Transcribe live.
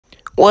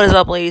What is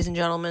up, ladies and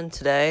gentlemen?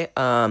 Today,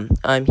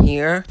 I'm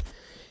here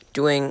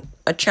doing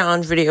a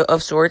challenge video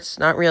of sorts.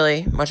 Not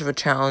really much of a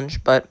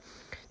challenge, but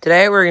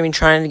today we're going to be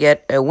trying to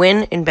get a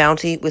win in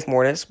Bounty with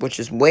Mortis, which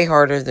is way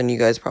harder than you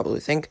guys probably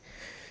think.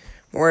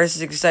 Mortis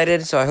is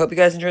excited, so I hope you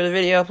guys enjoy the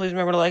video. Please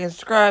remember to like and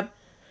subscribe.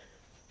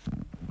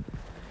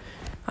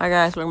 Hi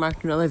guys, welcome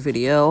back to another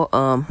video.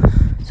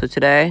 So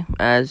today,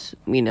 as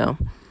we know,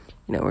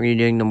 we're going to be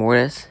doing the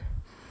Mortis,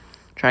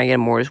 trying to get a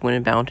Mortis win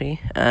in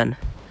Bounty, and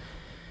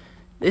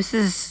this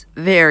is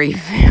very,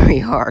 very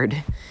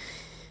hard.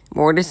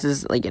 Mortis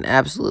is like an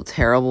absolute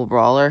terrible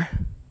brawler.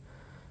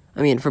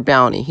 I mean, for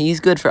Bounty. He's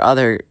good for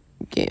other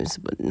games,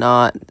 but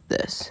not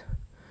this.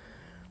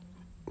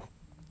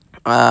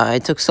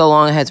 It took so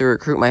long I had to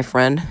recruit my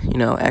friend,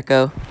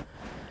 Echo,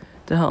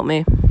 to help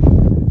me.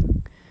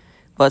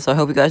 But, so I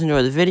hope you guys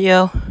enjoy the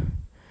video.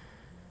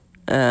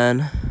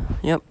 And,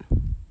 yep.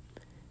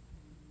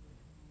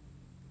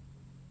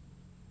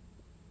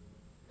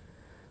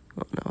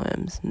 Oh, no,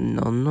 M's.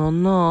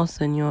 No,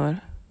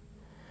 senor.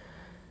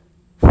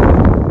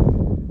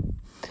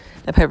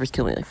 That Piper's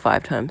killed me like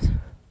 5 times.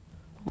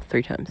 Well,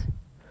 3 times.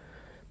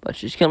 But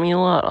she's killed me a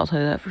lot, I'll tell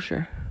you that for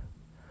sure.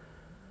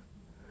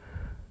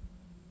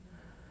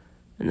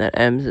 And that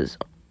M's is...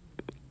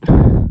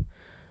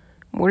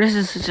 Mortis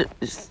is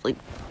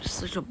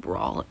such a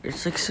brawler.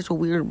 It's like such a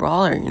weird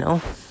brawler,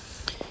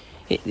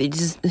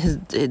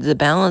 the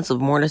balance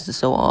of Mortis is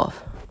so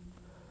off.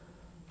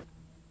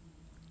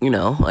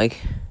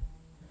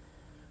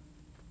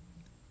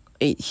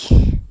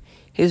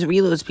 His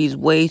reload speed is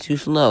way too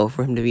slow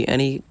for him to be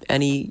any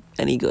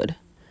good.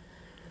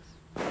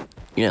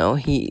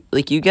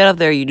 You get up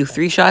there, you do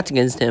 3 shots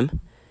against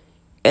him,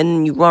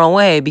 and you run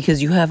away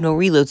because you have no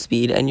reload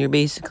speed, and you're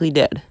basically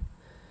dead.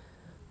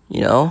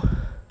 And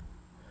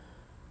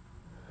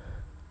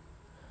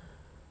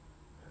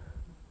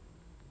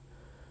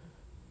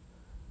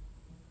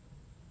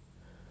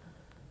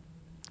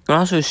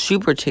also, his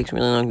super takes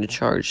really long to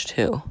charge,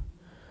 too.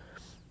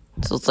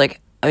 So it's like,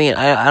 I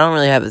don't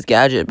really have his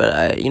gadget,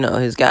 but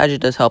his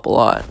gadget does help a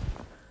lot.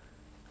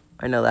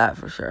 I know that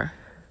for sure.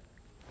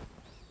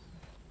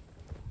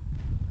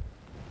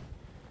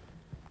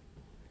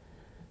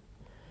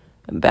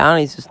 And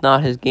Bounty's just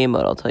not his game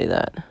mode, I'll tell you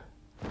that.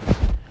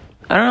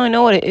 I don't really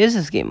know what it is,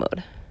 his game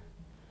mode.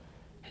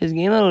 His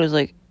game mode is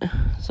like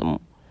some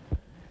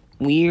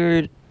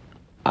weird,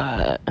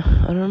 I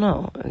don't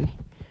know.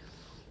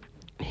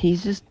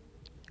 He's just...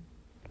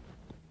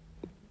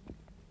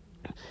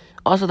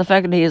 Also, the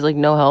fact that he has,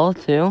 no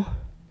health, too.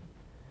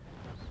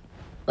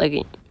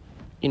 He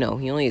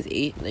only has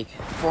 8,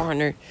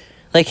 400.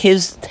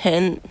 His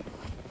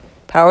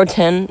power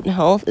 10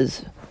 health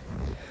is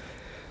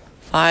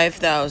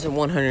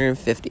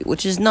 5,150,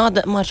 which is not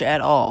that much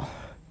at all.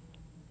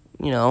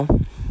 He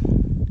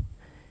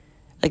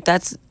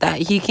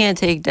can't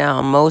take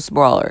down most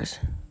brawlers.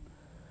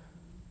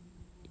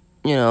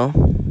 The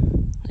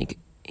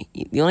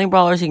only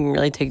brawlers he can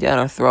really take down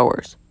are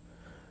throwers.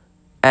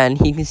 And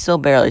he can still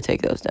barely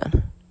take those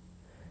down.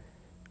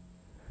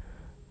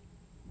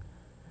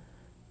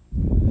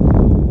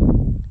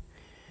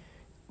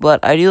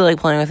 But I do like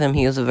playing with him.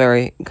 He is a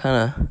very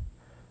kind of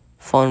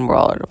fun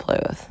brawler to play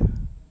with.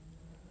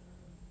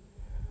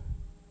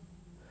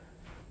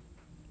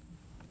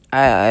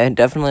 I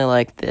definitely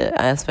like the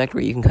aspect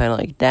where you can kind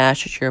of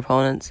dash at your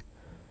opponents.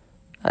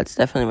 That's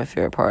definitely my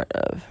favorite part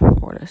of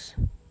Mortis.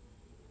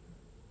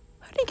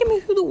 How did he get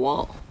me through the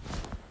wall?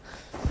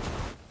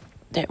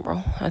 Damn,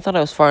 bro. I thought I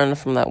was far enough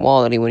from that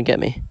wall that he wouldn't get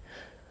me.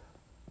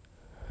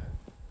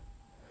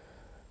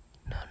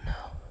 No.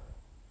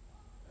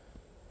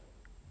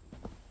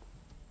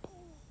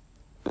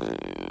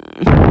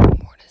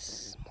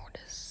 Mortis.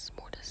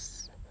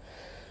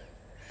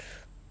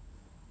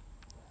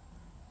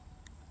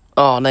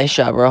 Oh, nice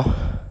shot, bro.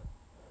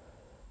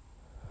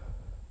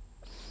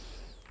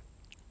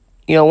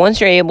 Once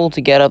you're able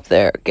to get up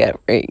there, get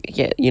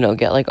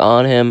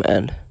on him,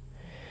 and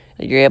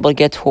you're able to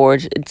get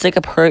towards, it's like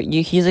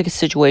he's like a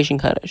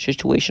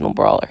situational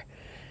brawler.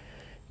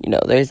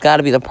 There's got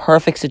to be the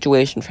perfect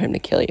situation for him to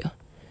kill you.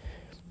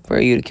 For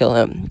you to kill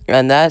him.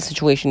 And that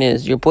situation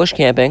is, you're bush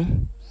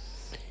camping,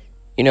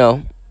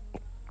 and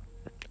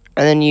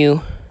then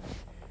you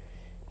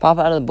pop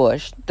out of the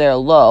bush, they're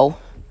low,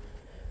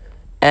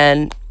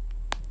 and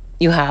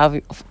you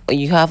have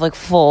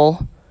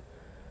full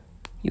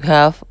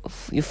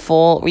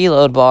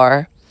reload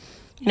bar.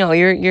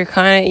 You're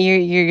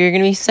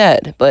gonna be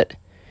set, but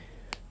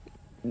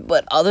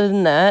other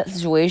than that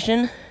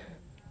situation,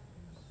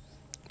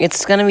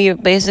 it's gonna be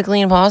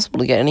basically impossible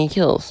to get any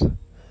kills.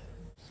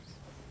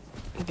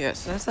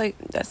 Yes, that's like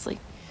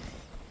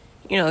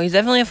he's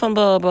definitely a fun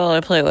brawler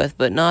to play with,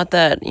 but not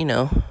that,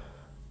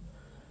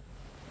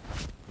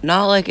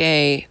 not like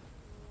a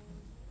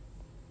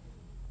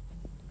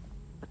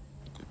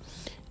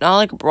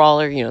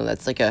brawler,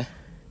 that's like a,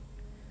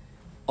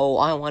 oh,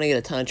 I want to get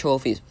a ton of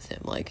trophies with him,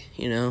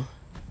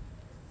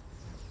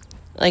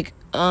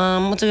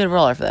 what's a good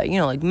brawler for that?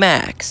 Like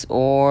Max,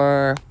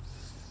 or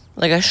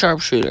like a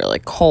sharpshooter,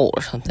 like Cole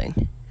or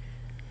something.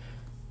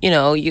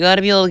 you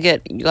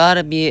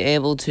gotta be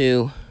able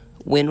to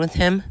win with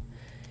him,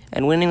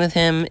 and winning with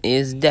him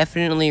is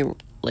definitely one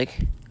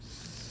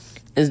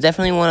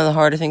of the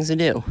harder things to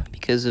do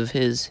because of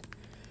his,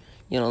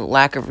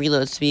 lack of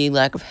reload speed,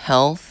 lack of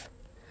health,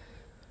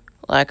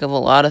 lack of a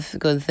lot of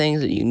good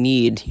things that you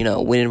need,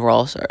 winning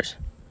Brawl Stars.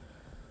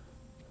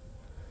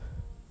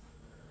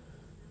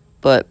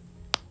 But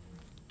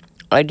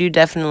I do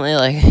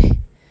definitely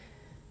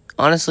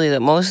honestly,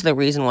 that most of the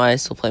reason why I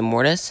still play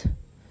Mortis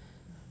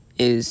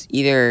is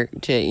either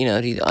to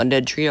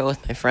undead trio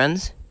with my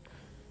friends,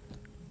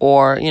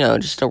 or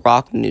just to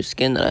rock the new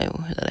skin that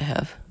I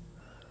have.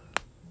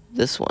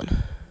 This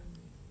one.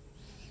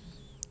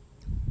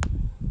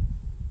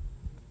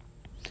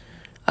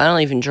 I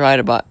don't even try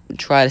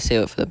to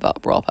save it for the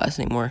Brawl Pass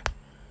anymore.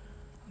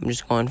 I'm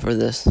just going for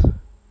this.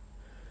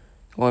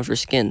 Going for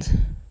skins.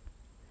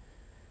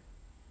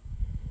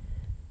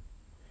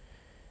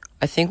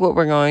 I think what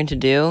we're going to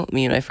do,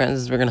 me and my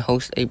friends, is we're going to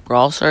host a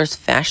Brawl Stars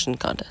fashion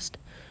contest.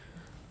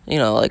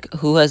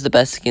 Who has the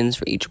best skins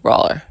for each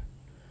brawler.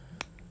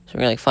 So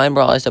we're going to find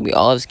brawlers that we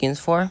all have skins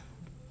for.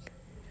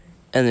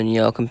 And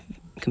then,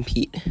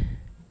 compete.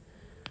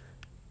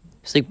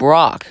 It's like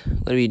Brock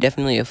would be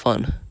definitely a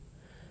fun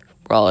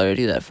brawler to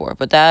do that for.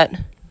 But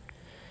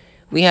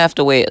we have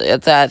to wait.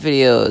 That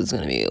video is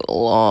going to be a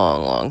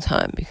long, long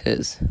time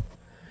because...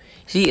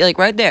 See,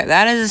 right there,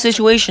 that is a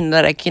situation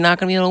that I'm not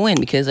going to be able to win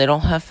because I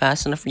don't have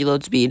fast enough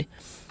reload speed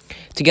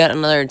to get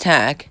another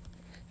attack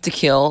to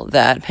kill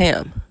that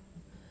Pam.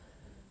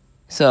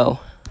 So,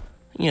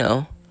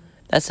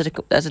 that's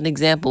an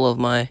example of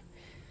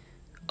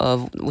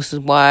this is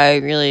why I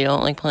really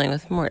don't like playing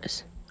with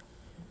Mortis.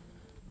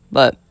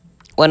 But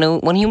when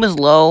he was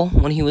low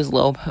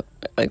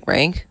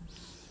rank,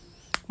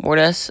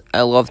 Mortis,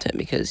 I loved him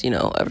because,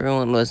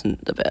 everyone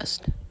wasn't the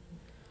best.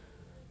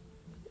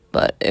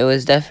 But it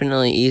was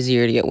definitely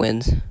easier to get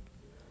wins.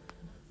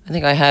 I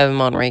think I have him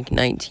on rank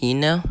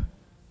 19 now.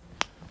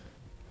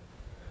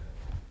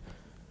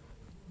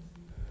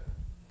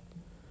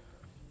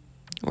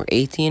 Or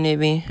 18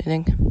 maybe, I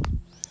think.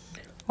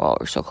 Oh,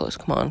 we're so close.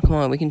 Come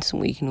on. We can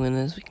win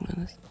this.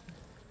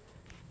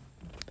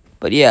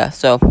 But yeah,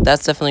 so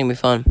that's definitely gonna be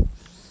fun.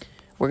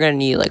 We're gonna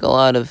need a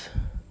lot of...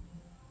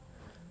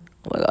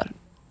 Oh my god.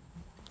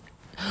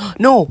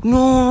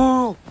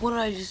 No. What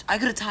did I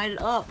could have tied it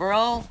up,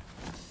 bro.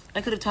 I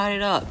could have tied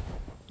it up.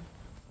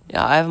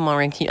 Yeah, I have him on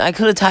rank 10. I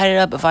could have tied it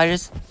up if I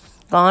just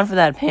gone for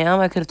that Pam.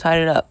 I could have tied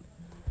it up.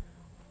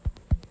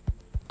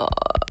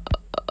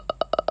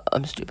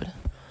 I'm stupid.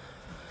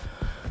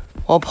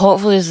 Well,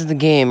 hopefully this is the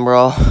game,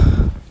 bro.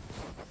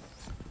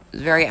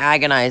 It's very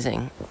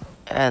agonizing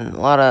and a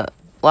lot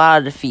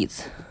of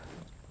defeats.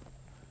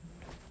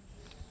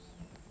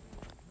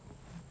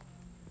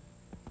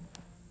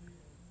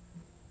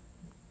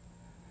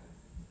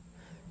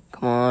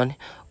 Come on.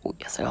 Oh,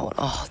 yes, I got one.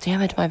 Oh,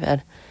 damn it, my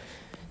bad.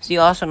 See,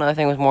 also another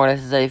thing with Mortis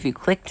is that if you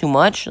click too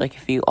much,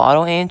 if you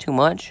auto aim too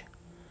much,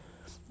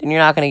 then you're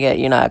not gonna be able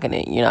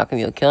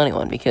to kill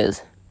anyone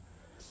because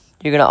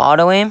you're gonna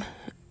auto aim,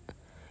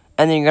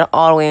 and then you're gonna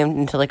auto aim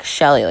into a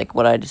Shelly, like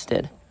what I just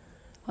did.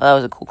 Well, that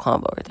was a cool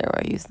combo right there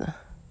where I used the.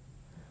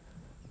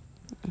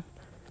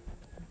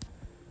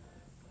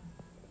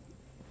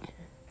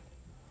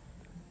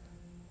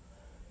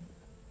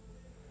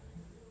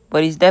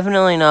 But he's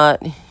definitely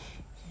not.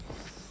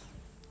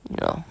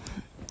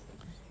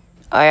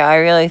 I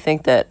really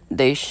think that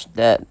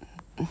that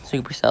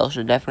Supercell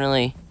should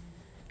definitely,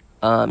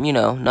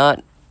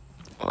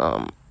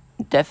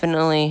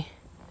 definitely,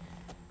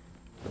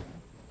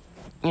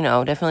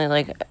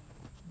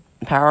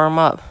 power him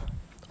up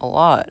a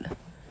lot.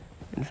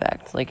 In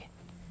fact,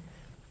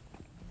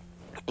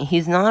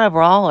 he's not a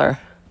brawler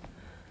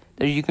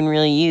that you can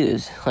really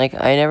use. I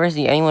never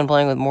see anyone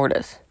playing with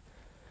Mortis.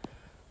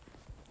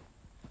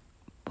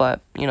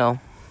 But,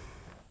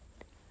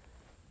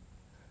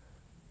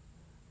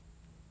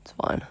 it's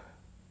fine.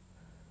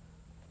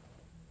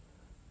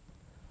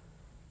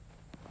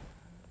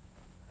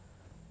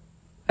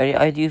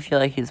 I do feel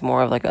like he's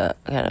more of a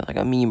kind of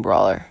a meme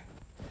brawler.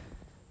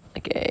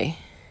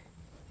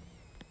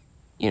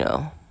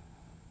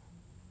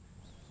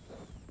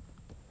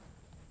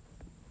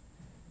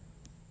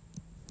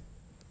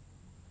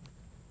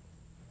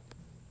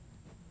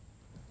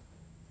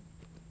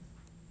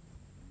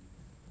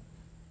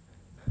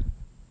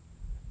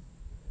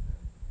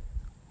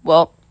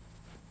 Well,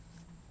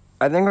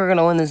 I think we're going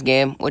to win this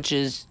game, which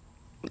is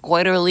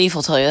quite a relief,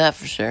 I'll tell you that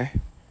for sure.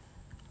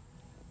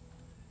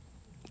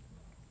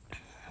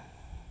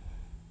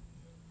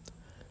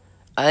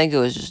 I think it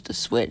was just a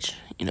switch,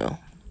 You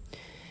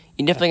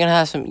definitely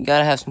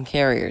gotta have some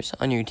carriers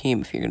on your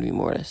team if you're gonna be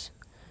Mortis.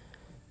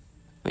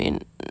 I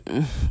mean,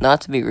 not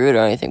to be rude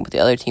or anything, but the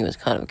other team was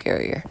kind of a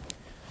carrier.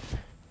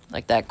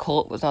 That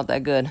Colt was not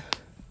that good.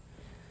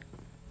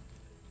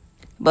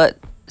 But,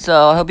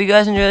 so, I hope you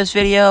guys enjoyed this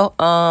video.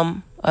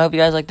 I hope you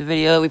guys liked the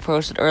video we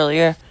posted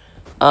earlier.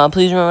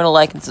 Please remember to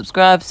like and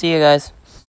subscribe. See you guys.